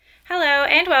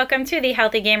and welcome to the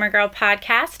Healthy Gamer Girl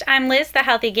podcast. I'm Liz, the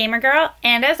Healthy Gamer Girl,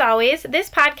 and as always, this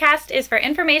podcast is for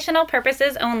informational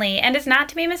purposes only and is not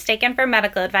to be mistaken for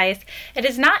medical advice. It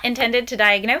is not intended to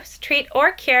diagnose, treat,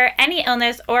 or cure any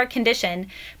illness or condition.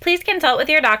 Please consult with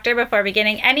your doctor before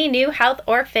beginning any new health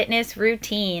or fitness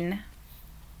routine.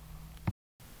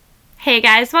 Hey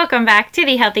guys, welcome back to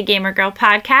the Healthy Gamer Girl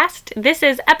podcast. This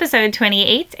is episode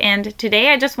 28, and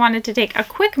today I just wanted to take a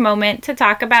quick moment to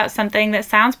talk about something that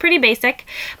sounds pretty basic,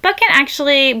 but can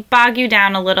actually bog you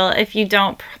down a little if you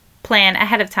don't plan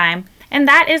ahead of time, and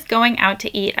that is going out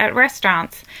to eat at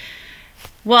restaurants.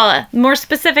 Well, more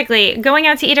specifically, going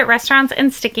out to eat at restaurants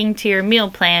and sticking to your meal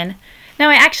plan. Now,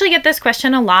 I actually get this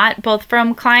question a lot, both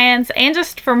from clients and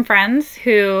just from friends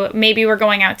who maybe were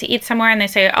going out to eat somewhere and they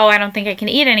say, oh, I don't think I can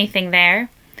eat anything there.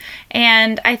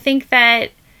 And I think that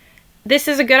this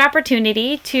is a good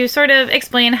opportunity to sort of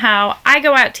explain how I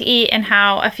go out to eat and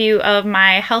how a few of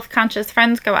my health-conscious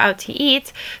friends go out to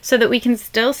eat so that we can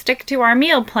still stick to our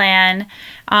meal plan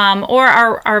or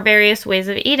our various ways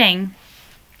of eating.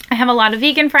 I have a lot of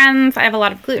vegan friends. I have a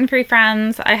lot of gluten-free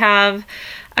friends. I have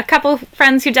a couple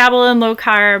friends who dabble in low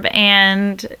carb,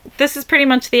 and this is pretty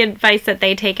much the advice that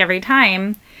they take every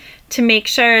time to make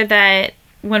sure that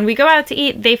when we go out to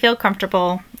eat, they feel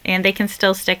comfortable and they can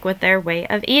still stick with their way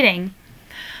of eating.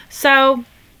 So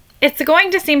it's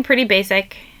going to seem pretty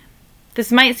basic.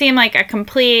 This might seem like a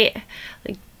complete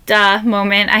duh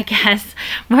moment, I guess,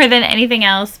 more than anything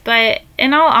else, but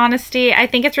in all honesty, I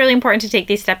think it's really important to take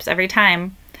these steps every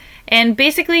time. And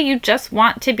basically, you just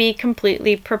want to be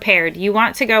completely prepared. You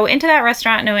want to go into that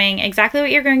restaurant knowing exactly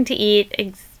what you're going to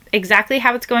eat, exactly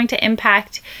how it's going to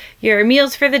impact your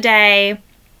meals for the day,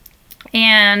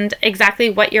 and exactly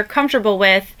what you're comfortable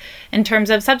with in terms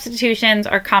of substitutions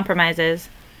or compromises.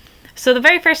 So the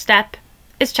very first step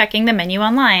is checking the menu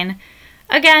online.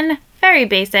 Again, very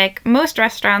basic. Most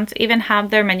restaurants even have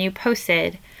their menu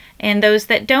posted, and those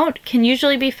that don't can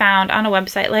usually be found on a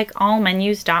website like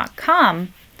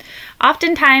allmenus.com.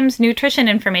 Oftentimes, nutrition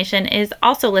information is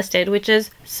also listed, which is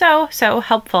so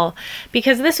helpful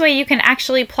because this way you can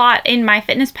actually plot in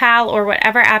MyFitnessPal or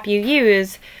whatever app you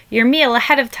use your meal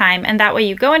ahead of time, and that way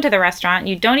you go into the restaurant,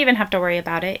 you don't even have to worry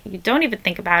about it, you don't even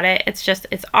think about it,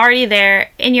 it's already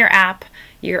there in your app,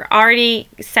 you're already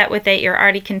set with it, you're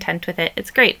already content with it,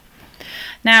 it's great.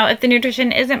 Now, if the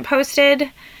nutrition isn't posted,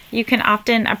 you can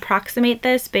often approximate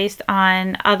this based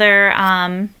on other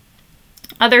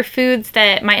foods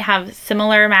that might have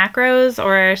similar macros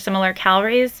or similar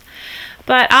calories.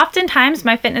 But oftentimes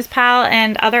MyFitnessPal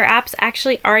and other apps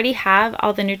actually already have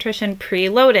all the nutrition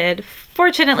preloaded.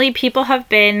 Fortunately, people have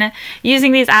been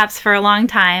using these apps for a long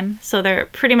time, so they're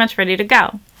pretty much ready to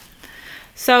go.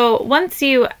 So once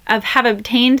you have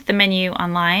obtained the menu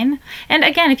online, and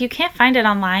again, if you can't find it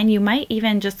online, you might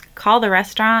even just call the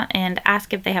restaurant and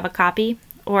ask if they have a copy,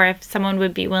 or if someone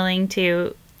would be willing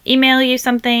to email you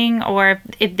something, or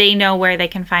if they know where they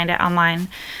can find it online.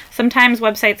 Sometimes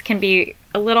websites can be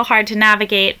a little hard to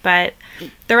navigate, but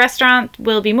the restaurant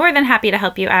will be more than happy to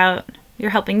help you out.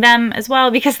 You're helping them as well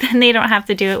because then they don't have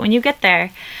to do it when you get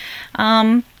there.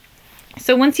 So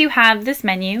once you have this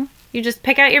menu, you just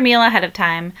pick out your meal ahead of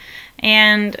time.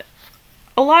 And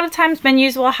a lot of times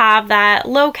menus will have that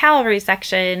low calorie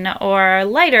section or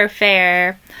lighter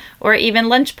fare or even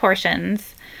lunch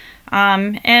portions.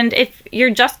 And if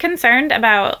you're just concerned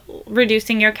about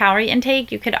reducing your calorie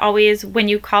intake, you could always, when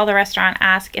you call the restaurant,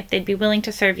 ask if they'd be willing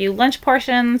to serve you lunch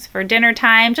portions for dinner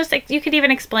time. Just like you could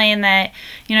even explain that,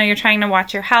 you're trying to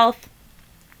watch your health,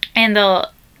 and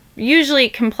they'll usually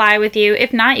comply with you.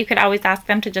 If not, you could always ask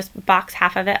them to just box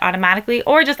half of it automatically,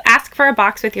 or just ask for a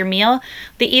box with your meal.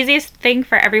 The easiest thing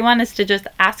for everyone is to just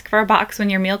ask for a box when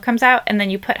your meal comes out, and then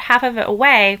you put half of it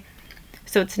away,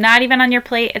 so it's not even on your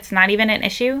plate, it's not even an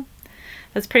issue.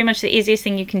 That's pretty much the easiest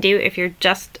thing you can do if you're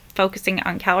just focusing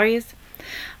on calories.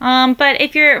 But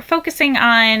if you're focusing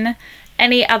on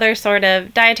any other sort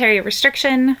of dietary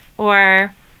restriction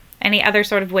or any other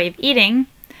sort of way of eating,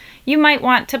 you might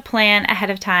want to plan ahead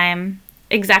of time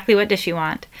exactly what dish you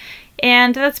want.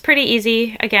 And that's pretty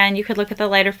easy. Again, you could look at the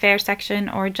lighter fare section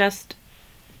or just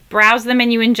browse the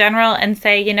menu in general and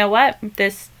say, you know what,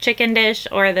 this chicken dish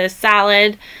or this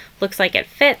salad looks like it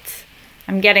fits.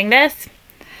 I'm getting this.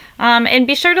 And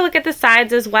be sure to look at the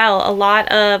sides as well. A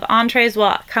lot of entrees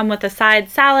will come with a side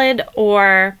salad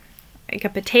or like a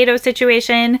potato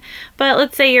situation. But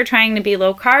let's say you're trying to be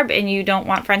low carb and you don't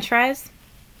want French fries.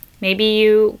 Maybe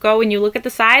you go and you look at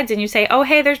the sides and you say, oh,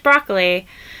 hey, there's broccoli.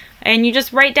 And you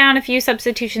just write down a few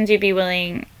substitutions you'd be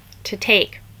willing to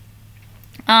take.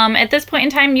 At this point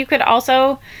in time, you could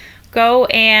also go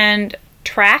and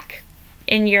track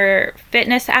in your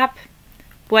fitness app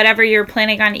whatever you're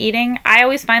planning on eating. I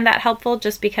always find that helpful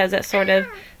just because it sort of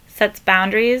sets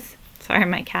boundaries. Sorry,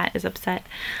 my cat is upset.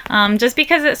 Just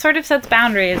because it sort of sets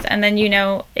boundaries, and then you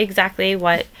know exactly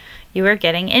what you are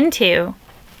getting into.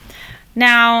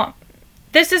 Now,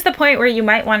 this is the point where you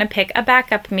might want to pick a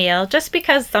backup meal, just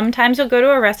because sometimes you'll go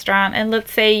to a restaurant and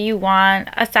let's say you want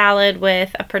a salad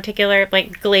with a particular,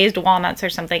 like glazed walnuts or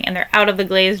something, and they're out of the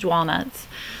glazed walnuts.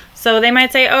 So they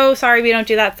might say, oh, sorry, we don't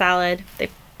do that salad. They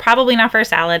probably not for a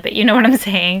salad, but you know what I'm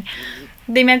saying.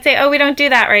 They might say, oh, we don't do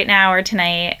that right now or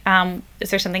tonight. Is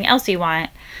there something else you want?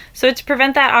 So to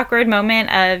prevent that awkward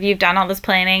moment of you've done all this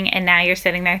planning and now you're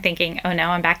sitting there thinking, oh no,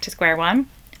 I'm back to square one,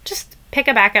 just pick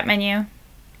a backup menu.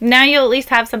 Now you'll at least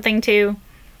have something to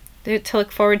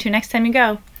look forward to next time you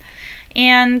go.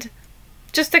 And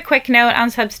just a quick note on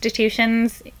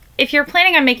substitutions. If you're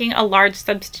planning on making a large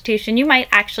substitution, you might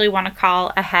actually want to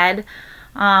call ahead,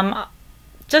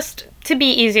 just to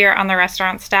be easier on the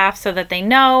restaurant staff so that they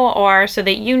know, or so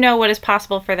that you know what is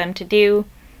possible for them to do.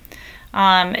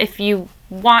 If you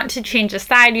want to change a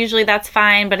side, usually that's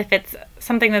fine, but if it's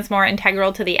something that's more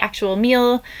integral to the actual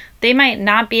meal, they might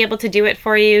not be able to do it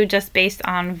for you just based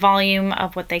on volume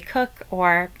of what they cook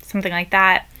or something like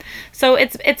that. So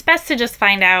it's best to just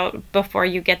find out before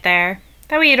you get there.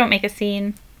 That way you don't make a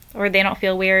scene, or they don't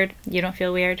feel weird, you don't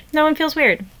feel weird, no one feels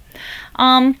weird.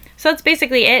 So that's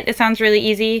basically it. It sounds really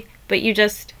easy, but you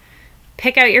just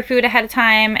pick out your food ahead of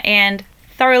time and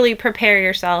thoroughly prepare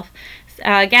yourself.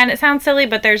 Again, it sounds silly,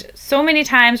 but there's so many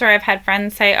times where I've had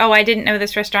friends say, oh, I didn't know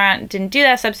this restaurant didn't do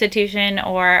that substitution,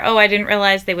 or, oh, I didn't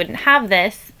realize they wouldn't have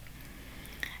this.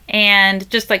 And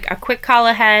just like a quick call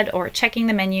ahead or checking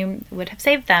the menu would have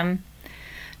saved them.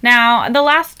 Now, the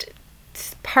last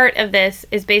part of this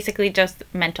is basically just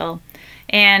mental.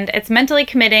 And it's mentally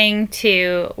committing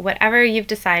to whatever you've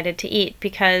decided to eat,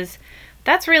 because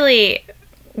that's really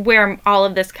where all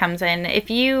of this comes in.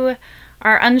 If you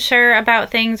are unsure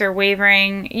about things or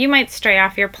wavering, you might stray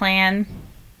off your plan,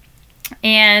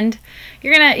 and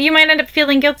you might end up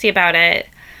feeling guilty about it.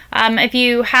 If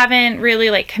you haven't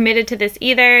really committed to this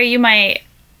either, you might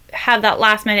have that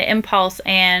last minute impulse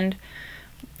and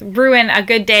ruin a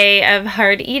good day of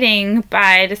hard eating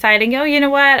by deciding, oh, you know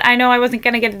what, I know I wasn't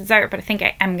going to get a dessert, but I think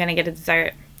I am going to get a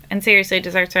dessert. And seriously,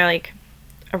 desserts are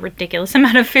a ridiculous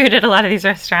amount of food at a lot of these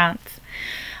restaurants.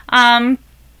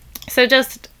 So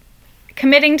just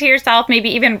committing to yourself, maybe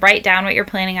even write down what you're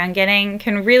planning on getting,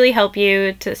 can really help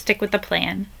you to stick with the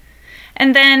plan.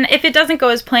 And then if it doesn't go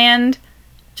as planned,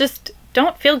 just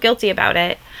don't feel guilty about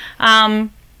it.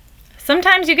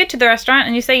 Sometimes you get to the restaurant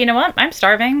and you say, you know what, I'm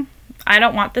starving. I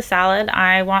don't want the salad.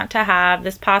 I want to have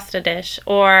this pasta dish.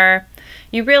 Or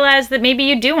you realize that maybe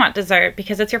you do want dessert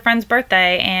because it's your friend's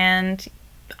birthday, and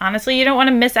honestly, you don't want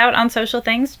to miss out on social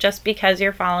things just because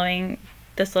you're following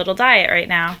this little diet right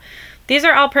now. These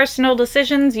are all personal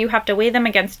decisions. You have to weigh them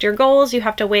against your goals. You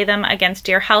have to weigh them against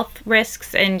your health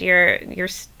risks and your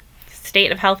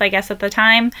state of health, I guess, at the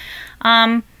time.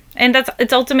 And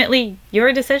it's ultimately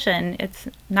your decision. It's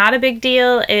not a big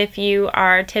deal if you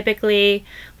are typically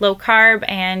low carb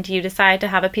and you decide to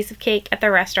have a piece of cake at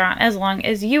the restaurant, as long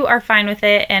as you are fine with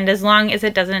it and as long as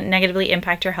it doesn't negatively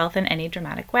impact your health in any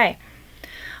dramatic way.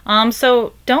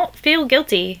 So don't feel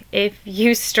guilty if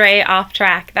you stray off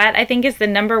track. That, I think, is the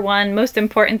number one most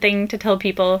important thing to tell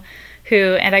people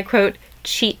who, and I quote,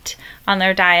 cheat on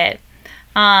their diet.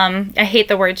 I hate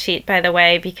the word cheat, by the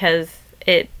way, because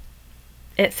it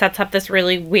sets up this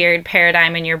really weird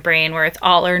paradigm in your brain where it's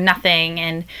all or nothing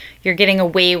and you're getting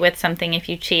away with something if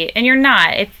you cheat. And you're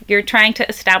not. If you're trying to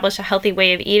establish a healthy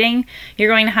way of eating,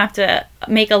 you're going to have to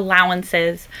make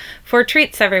allowances for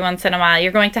treats every once in a while.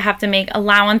 You're going to have to make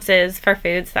allowances for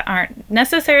foods that aren't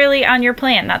necessarily on your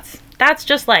plan. That's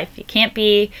just life. You can't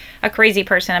be a crazy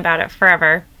person about it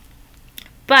forever.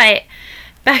 But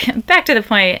back to the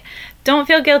point, don't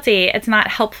feel guilty. It's not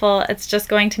helpful. It's just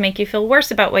going to make you feel worse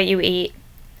about what you eat.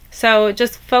 So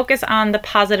just focus on the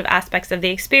positive aspects of the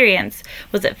experience.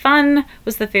 Was it fun?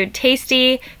 Was the food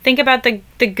tasty? Think about the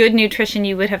good nutrition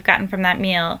you would have gotten from that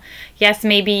meal. Yes,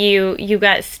 maybe you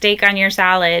got steak on your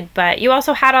salad, but you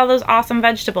also had all those awesome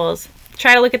vegetables.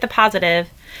 Try to look at the positive.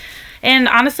 And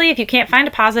honestly, if you can't find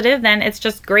a positive, then it's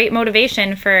just great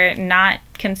motivation for not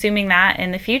consuming that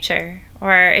in the future.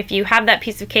 Or if you have that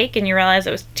piece of cake and you realize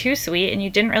it was too sweet and you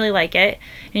didn't really like it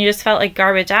and you just felt like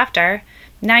garbage after,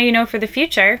 now you know for the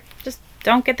future, just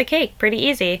don't get the cake. Pretty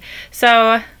easy.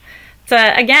 So it's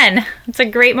a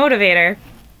great motivator.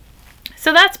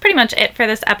 So that's pretty much it for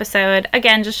this episode.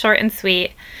 Again, just short and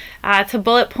sweet. To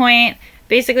bullet point,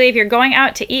 basically, if you're going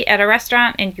out to eat at a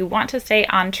restaurant and you want to stay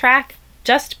on track,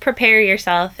 just prepare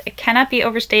yourself. It cannot be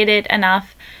overstated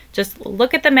enough. Just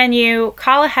look at the menu,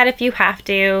 call ahead if you have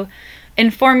to,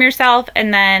 inform yourself,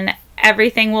 and then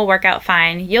everything will work out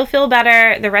fine. You'll feel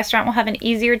better. The restaurant will have an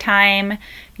easier time.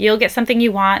 You'll get something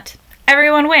you want.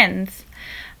 Everyone wins.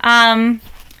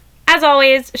 As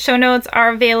always, show notes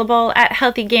are available at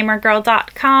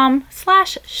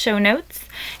healthygamergirl.com/show notes.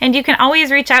 And you can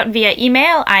always reach out via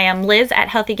email. I am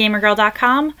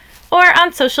liz@healthygamergirl.com, or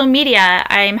on social media.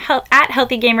 I'm at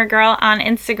healthygamergirl on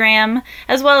Instagram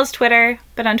as well as Twitter.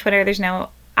 But on Twitter, there's no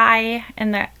I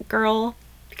in the girl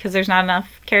because there's not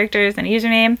enough characters in a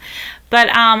username. But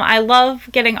I love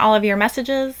getting all of your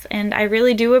messages, and I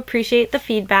really do appreciate the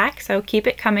feedback, so keep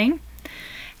it coming.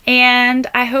 And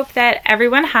I hope that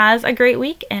everyone has a great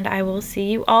week, and I will see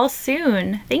you all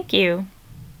soon. Thank you.